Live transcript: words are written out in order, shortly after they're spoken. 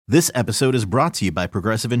This episode is brought to you by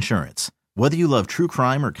Progressive Insurance. Whether you love true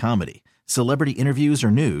crime or comedy, celebrity interviews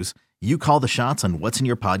or news, you call the shots on what's in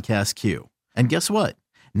your podcast queue. And guess what?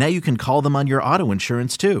 Now you can call them on your auto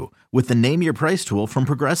insurance too with the Name Your Price tool from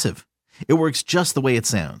Progressive. It works just the way it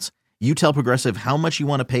sounds. You tell Progressive how much you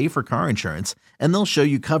want to pay for car insurance, and they'll show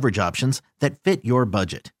you coverage options that fit your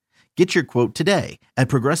budget. Get your quote today at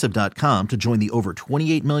Progressive.com to join the over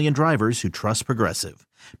 28 million drivers who trust Progressive.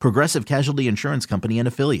 Progressive Casualty Insurance Company and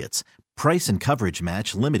Affiliates. Price and coverage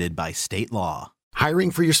match limited by state law. Hiring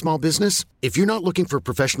for your small business? If you're not looking for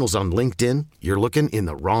professionals on LinkedIn, you're looking in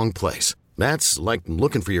the wrong place. That's like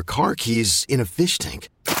looking for your car keys in a fish tank.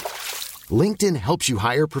 LinkedIn helps you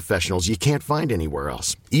hire professionals you can't find anywhere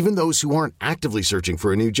else, even those who aren't actively searching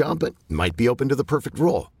for a new job but might be open to the perfect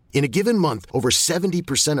role. In a given month, over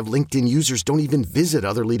 70% of LinkedIn users don't even visit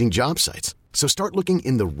other leading job sites. So start looking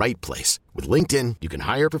in the right place. With LinkedIn, you can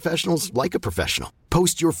hire professionals like a professional.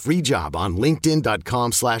 Post your free job on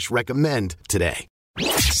linkedin.com/recommend today.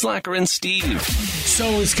 Slacker and Steve.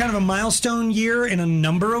 So it's kind of a milestone year in a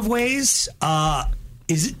number of ways.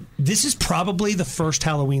 This is probably the first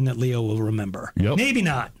Halloween that Leo will remember. Yep. Maybe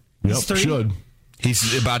not. Yep, should.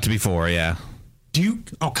 He's about to be 4, yeah. Do you?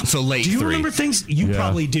 Oh, come so late. Do you 3. remember things? You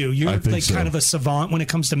probably do. You're like so. Kind of a savant when it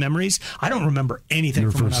comes to memories. I don't remember anything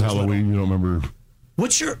Your from first when I was Halloween. little. You don't remember?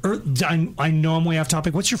 What's your? I know I'm way off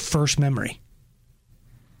topic. What's your first memory?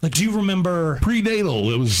 Like, do you remember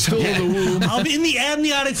prenatal? It was still in the womb. I'm in the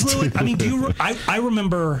amniotic fluid. I mean, do you? I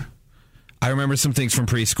remember. I remember some things from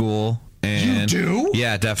preschool. And you do?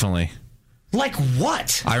 Yeah, definitely. Like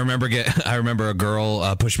what? I remember a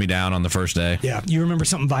girl push me down on the first day. Yeah, you remember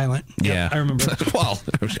something violent? Yeah, I remember. Well,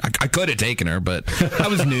 I could have taken her, but I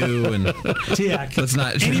was new and yeah. Let's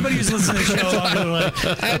not. Anybody who's listening to the show,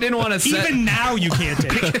 I didn't want to. Even now, you can't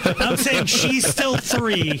take it. I'm saying she's still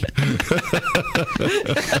 3.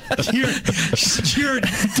 You're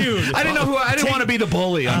dude. I didn't know who. I didn't want to be the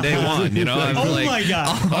bully on day one. You know. Oh my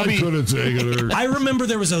god! I could have taken her. I remember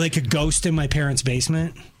there was a ghost in my parents'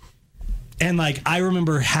 basement. And I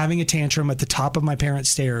remember having a tantrum at the top of my parents'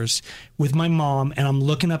 stairs with my mom, and I'm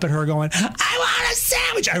looking up at her going, I want a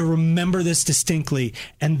sandwich. I remember this distinctly.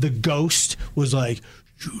 And the ghost was like,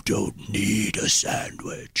 you don't need a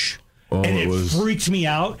sandwich. Oh, and it freaked me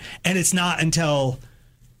out. And it's not until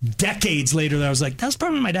decades later that I was like, that was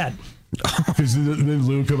probably my dad. Then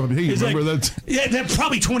Lou come up. Hey, you remember that? Yeah, that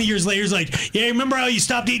probably 20 years later. He's like, yeah, remember how you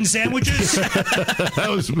stopped eating sandwiches? That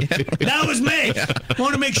was me. That was me. I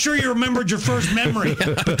want to make sure you remembered your first memory.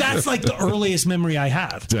 But that's the earliest memory I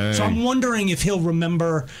have. Dang. So I'm wondering if he'll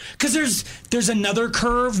remember, because there's another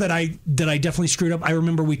curve that I definitely screwed up. I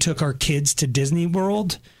remember we took our kids to Disney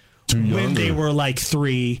World. When they were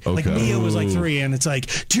 3. Okay. Mia was 3, and it's like,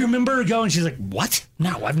 do you remember going? She's like, what?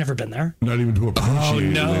 No, I've never been there. Not even to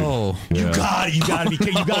appreciate it. Oh, no. You gotta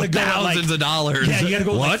go thousands of dollars. Yeah, you gotta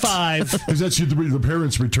go what? 5. Because that's the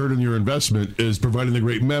parents' return on your investment is providing the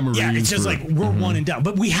great memories. Yeah, it's just we're one and done.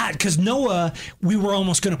 But we had, because Noah, we were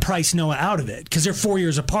almost going to price Noah out of it because they're 4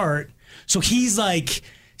 years apart. So he's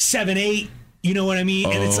 7, 8. You know what I mean?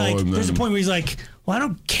 And it's there's a point where he's like, well, I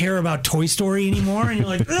don't care about Toy Story anymore. And you're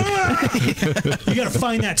like, you got to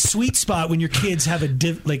find that sweet spot when your kids have a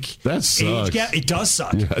that sucks. age gap. It does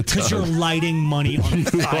suck Yeah, because you're lighting money on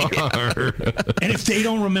fire. And if they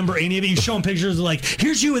don't remember any of it, you show them pictures of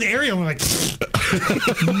here's you with Ariel. And we're like,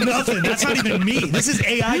 nothing. That's not even me. This is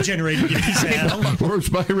AI generated. You piece of hell.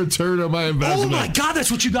 Where's my return on my investment? Oh my God,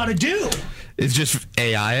 that's what you got to do. It's just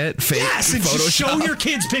AI it. Fake Yes, and just show your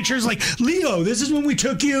kids pictures Leo, this is when we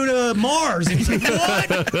took you to Mars. And he's like,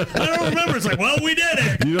 what? I don't remember. It's well, we did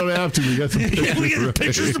it. You don't have to. We got the pictures. We get the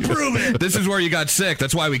pictures to prove it. This is where you got sick.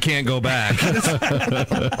 That's why we can't go back.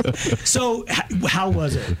 So, how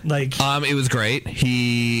was it? It was great.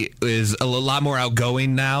 He is a lot more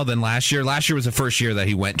outgoing now than last year. Last year was the first year that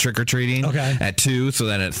he went trick-or-treating at 2. So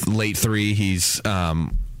then at late 3, he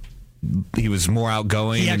was more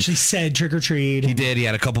outgoing. He actually said trick or treat. He did. He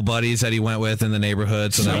had a couple buddies that he went with in the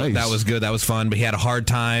neighborhood, so that was good. That was fun. But he had a hard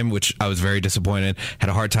time, which I was very disappointed. Had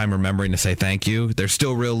a hard time remembering to say thank you. They're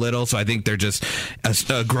still real little, so I think they're just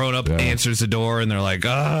a grown up answers the door and they're like,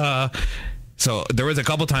 ah. So there was a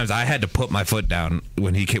couple times I had to put my foot down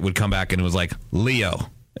when he would come back and it was like, Leo.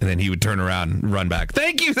 And then he would turn around and run back.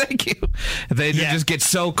 Thank you. They just get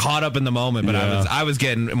so caught up in the moment. But I was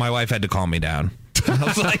getting. My wife had to calm me down. I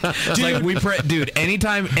was like, dude,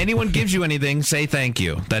 anytime anyone gives you anything, say thank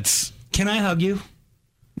you. Can I hug you?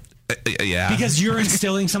 Yeah. Because you're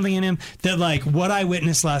instilling something in him that, like, what I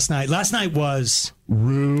witnessed last night was...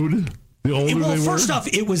 rude. The older they were. First off,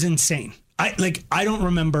 it was insane. I don't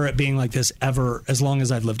remember it being like this ever as long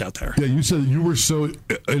as I've lived out there. Yeah, you said you were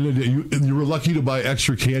you were lucky to buy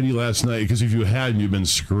extra candy last night because if you hadn't, you'd been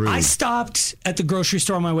screwed. I stopped at the grocery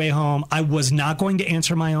store on my way home. I was not going to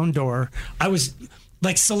answer my own door. I was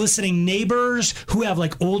like soliciting neighbors who have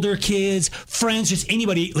like older kids, friends, just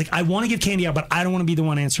anybody. Like I want to give candy out, but I don't want to be the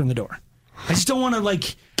one answering the door. I just don't want to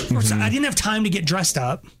like. I didn't have time to get dressed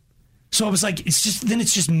up. So I was like, it's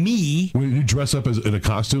just me. Would you dress up in a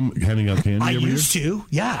costume, handing out candy? I used to,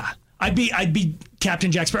 yeah. I'd be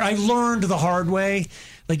Captain Jack Sparrow. I learned the hard way.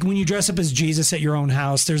 Like when you dress up as Jesus at your own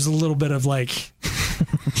house, there's a little bit of like,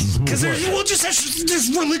 because there's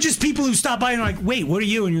religious people who stop by and are like, wait, what are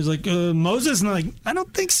you? And you're like, Moses, and they're like, I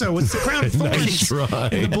don't think so. It's the crown of thorns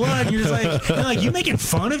and the blood. And you're just like, you making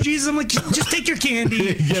fun of Jesus? I'm like, just take your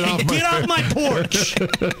candy, get off my porch.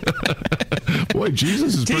 Boy,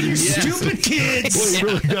 Jesus is pretty stupid kids. Boy, he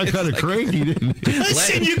really got kind of cranky, didn't he?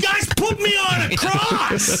 Listen, you guys put me on a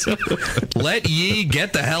cross. Let ye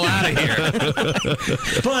get the hell out of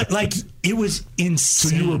here. But like, it was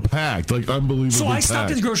insane. So you were packed, like unbelievably So I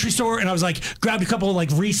stopped at the grocery store and I was like, grabbed a couple of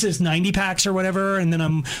like Reese's 90 packs or whatever, and then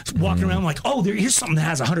I'm walking around like, oh, here's something that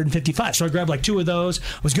has 155. So I grabbed like 2 of those.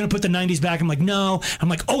 I was gonna put the 90s back. I'm like, no. I'm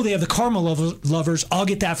like, oh, they have the caramel lovers. I'll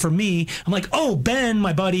get that for me. I'm like, oh, Ben,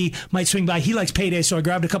 my buddy, might swing by. He likes Payday, so I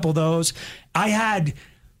grabbed a couple of those. I had,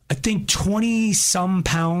 I think, 20 some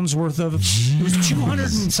pounds worth of. It was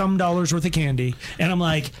 $200 and some worth of candy, and I'm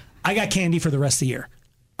like, I got candy for the rest of the year.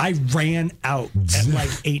 I ran out at like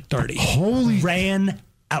 8:30. Ran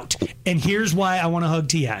out. And here's why I want to hug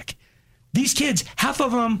Tiak. These kids, half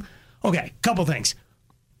of them, okay, couple things.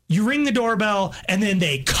 You ring the doorbell and then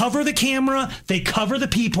they cover the camera, they cover the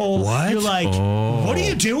people. What? You're like, what are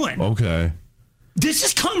you doing? Okay. This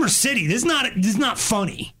is Commerce City. This is not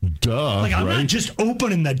funny. Duh. Like I'm right? not just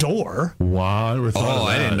opening the door. Wow, I never thought of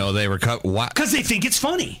that. I didn't know they were cut. Because they think it's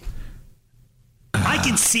funny. I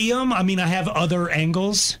can see them. I mean, I have other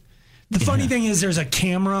angles. The funny thing is there's a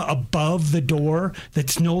camera above the door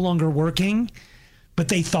that's no longer working, but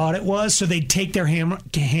they thought it was. So they'd take their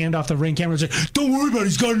hand off the Ring camera and say, don't worry about it.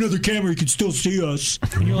 He's got another camera. He can still see us.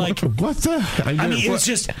 And you're like, what the? I mean, it was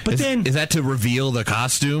just, but then. Is that to reveal the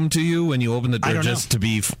costume to you when you open the door just to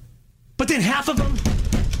be. But then half of them.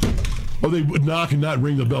 Oh, they would knock and not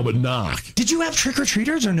ring the bell, but knock. Did you have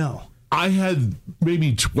trick-or-treaters or no? I had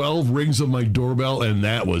maybe 12 rings of my doorbell, and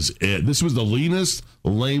that was it. This was the leanest,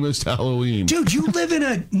 lamest Halloween. Dude, you live in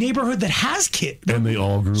a neighborhood that has kids. And they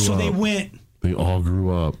all grew up. So they went. They all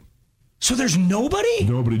grew up. So there's nobody?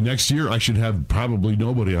 Nobody. Next year, I should have probably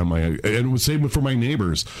nobody on my... And it was same for my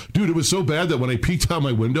neighbors. Dude, it was so bad that when I peeked out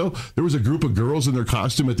my window, there was a group of girls in their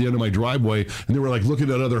costume at the end of my driveway, and they were like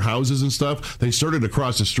looking at other houses and stuff. They started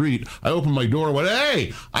across the street. I opened my door and went,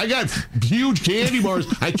 hey, I got huge candy bars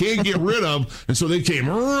I can't get rid of. And so they came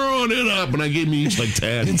running up, and I gave me each like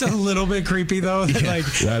 10. It's a little bit creepy, though. That, like,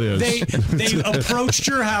 that is. They approached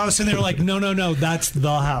your house, and they were like, no, that's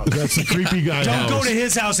the house. That's the creepy guy Don't house. go to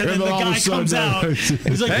his house, and then the guy comes out.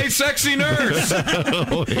 He's like, hey, sexy nurse.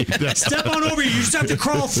 Step on over. You just have to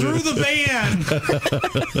crawl through the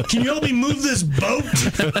van. Can you help me move this boat?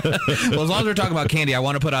 Well, as long as we're talking about candy, I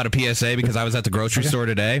want to put out a PSA because I was at the grocery store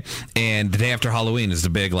today, and the day after Halloween is the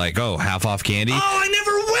big, like, half off candy. Oh,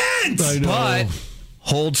 I never went. I know. But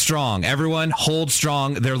hold strong. Everyone, hold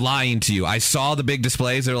strong. They're lying to you. I saw the big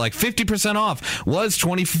displays. They're like 50% off. Was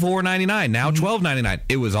 $24.99. Now $12.99.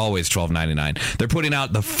 It was always $12.99. They're putting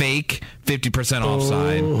out the fake 50% off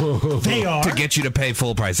sign. They are to get you to pay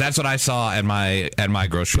full price. That's what I saw at my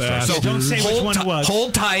grocery store. So don't say which one it was.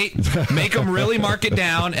 Hold tight. Make them really mark it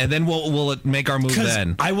down, and then we'll make our move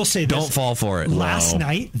then. I will say this. Don't fall for it. Last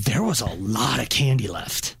night, there was a lot of candy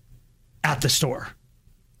left at the store.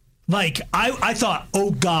 Like, I thought,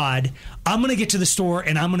 oh, God, I'm going to get to the store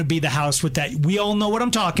and I'm going to be the house with that. We all know what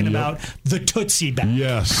I'm talking about. The Tootsie bag.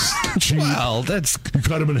 Yes. Well, that's... You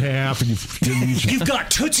cut them in half and You've got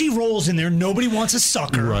Tootsie Rolls in there. Nobody wants a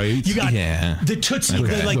sucker. Right. You got the Tootsie.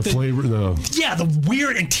 Okay. Like the flavor, though. Yeah, the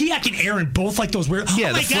weird. And Tiak and Aaron both like those weird.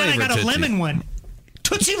 Yeah, oh, my God, I got a lemon one.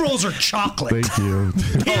 Tootsie Rolls are chocolate. Thank you.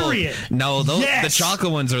 Period. No, the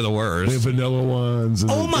chocolate ones are the worst. The vanilla ones.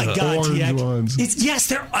 And oh, my God, orange Tiak. ones. Yes,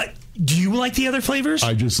 they're... do you like the other flavors?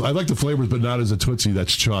 I like the flavors, but not as a Tootsie.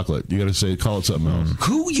 That's chocolate. You got to call it something else.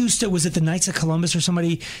 Who used to, was it the Knights of Columbus or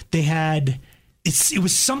somebody? They had, it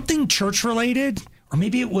was something church related, or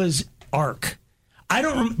maybe it was Ark. I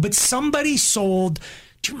don't remember, but somebody sold,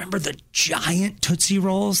 do you remember the giant Tootsie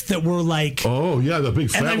Rolls that were like... Oh, yeah, the big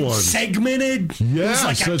fat ones. Segmented. Yes, it was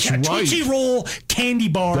like that's a right. Tootsie Roll candy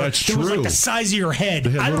bar. That's that true. was like the size of your head.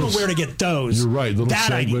 I don't know where to get those. You're right. Little that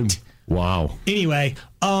segment. Wow. Anyway,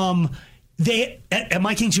 At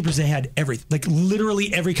my King Supers, they had everything, like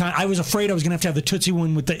literally every kind. I was afraid I was going to have the Tootsie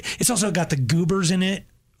one with it's also got the goobers in it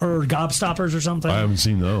or gobstoppers or something. I haven't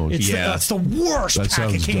seen those. It's the worst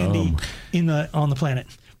pack of candy on the planet.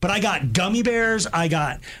 But I got gummy bears. I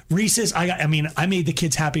got Reese's. I made the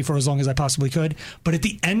kids happy for as long as I possibly could. But at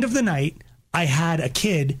the end of the night, I had a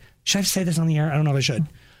kid. Should I say this on the air? I don't know if I should.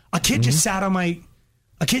 A kid just sat on my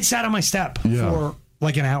step for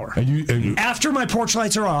like an hour. And after my porch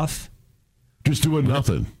lights are off. Just doing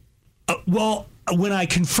nothing. Well, when I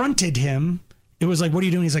confronted him, it was like, "What are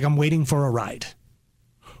you doing?" He's like, "I'm waiting for a ride."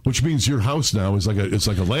 Which means your house now is like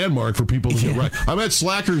a landmark for people to get right. I'm at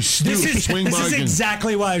Slacker's Stoop. This is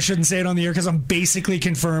exactly why I shouldn't say it on the air, because I'm basically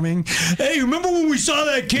confirming. Hey, remember when we saw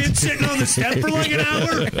that kid sitting on the step for like an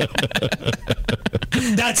hour?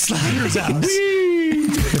 That's Slacker's house.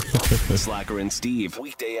 Slacker and Steve,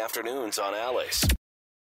 weekday afternoons on Alice.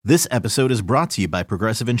 This episode is brought to you by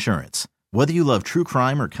Progressive Insurance. Whether you love true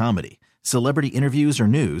crime or comedy, celebrity interviews or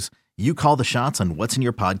news, you call the shots on what's in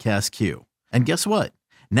your podcast queue. And guess what?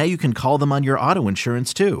 Now you can call them on your auto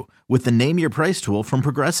insurance too with the Name Your Price tool from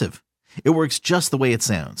Progressive. It works just the way it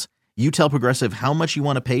sounds. You tell Progressive how much you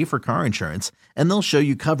want to pay for car insurance, and they'll show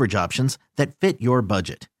you coverage options that fit your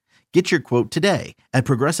budget. Get your quote today at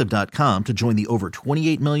Progressive.com to join the over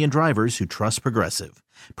 28 million drivers who trust Progressive.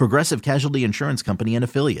 Progressive Casualty Insurance Company and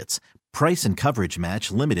Affiliates. Price and coverage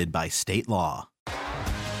match limited by state law.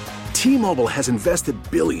 T-Mobile has invested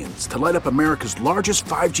billions to light up America's largest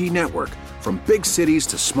 5G network, from big cities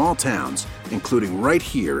to small towns, including right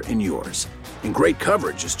here in yours. And great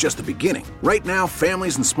coverage is just the beginning. Right now,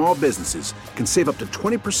 families and small businesses can save up to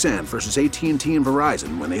 20% versus AT&T and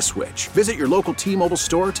Verizon when they switch. Visit your local T-Mobile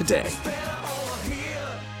store today.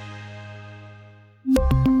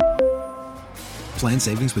 Plan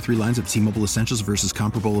savings with 3 lines of T-Mobile Essentials versus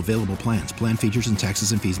comparable available plans. Plan features and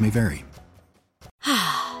taxes and fees may vary.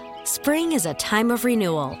 Spring is a time of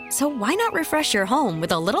renewal, so why not refresh your home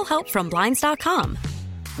with a little help from Blinds.com?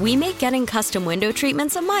 We make getting custom window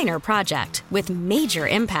treatments a minor project with major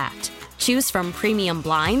impact. Choose from premium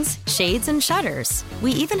blinds, shades, and shutters.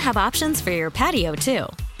 We even have options for your patio, too.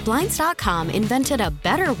 Blinds.com invented a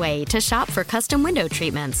better way to shop for custom window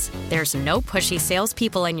treatments. There's no pushy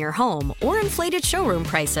salespeople in your home or inflated showroom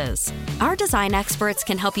prices. Our design experts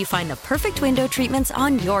can help you find the perfect window treatments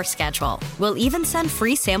on your schedule. We'll even send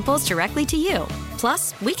free samples directly to you.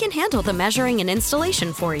 Plus, we can handle the measuring and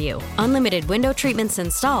installation for you. Unlimited window treatments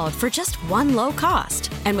installed for just one low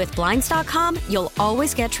cost. And with Blinds.com, you'll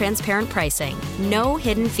always get transparent pricing. No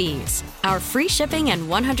hidden fees. Our free shipping and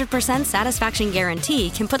 100% satisfaction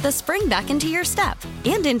guarantee can put the spring back into your step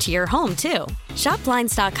and into your home, too. Shop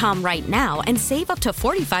Blinds.com right now and save up to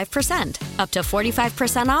 45%. Up to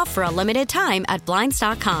 45% off for a limited time at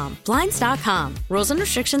Blinds.com. Blinds.com. Rules and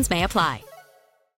restrictions may apply.